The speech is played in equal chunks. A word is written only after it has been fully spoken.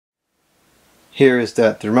Here is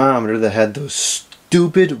that thermometer that had those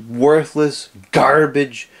stupid, worthless,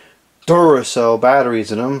 garbage Duracell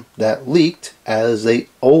batteries in them that leaked, as they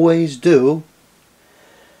always do.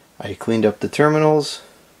 I cleaned up the terminals,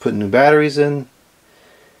 put new batteries in,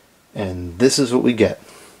 and this is what we get.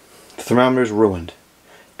 The thermometer's ruined.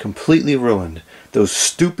 Completely ruined. Those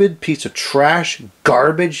stupid piece of trash,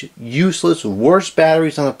 garbage, useless, worst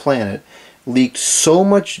batteries on the planet leaked so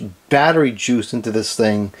much battery juice into this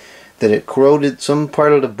thing that it corroded some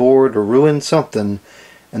part of the board or ruined something,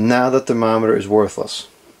 and now the thermometer is worthless.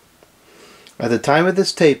 At the time of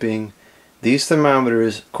this taping, these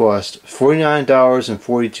thermometers cost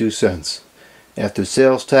 $49.42. After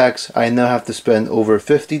sales tax, I now have to spend over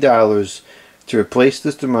 $50 to replace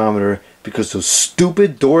this thermometer because those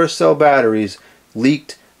stupid Duracell batteries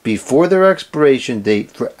leaked before their expiration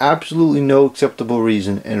date for absolutely no acceptable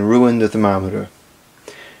reason and ruined the thermometer.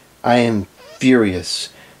 I am furious.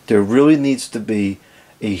 There really needs to be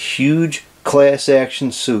a huge class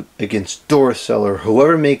action suit against Duracell or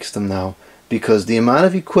whoever makes them now, because the amount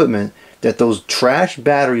of equipment that those trash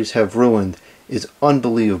batteries have ruined is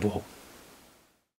unbelievable.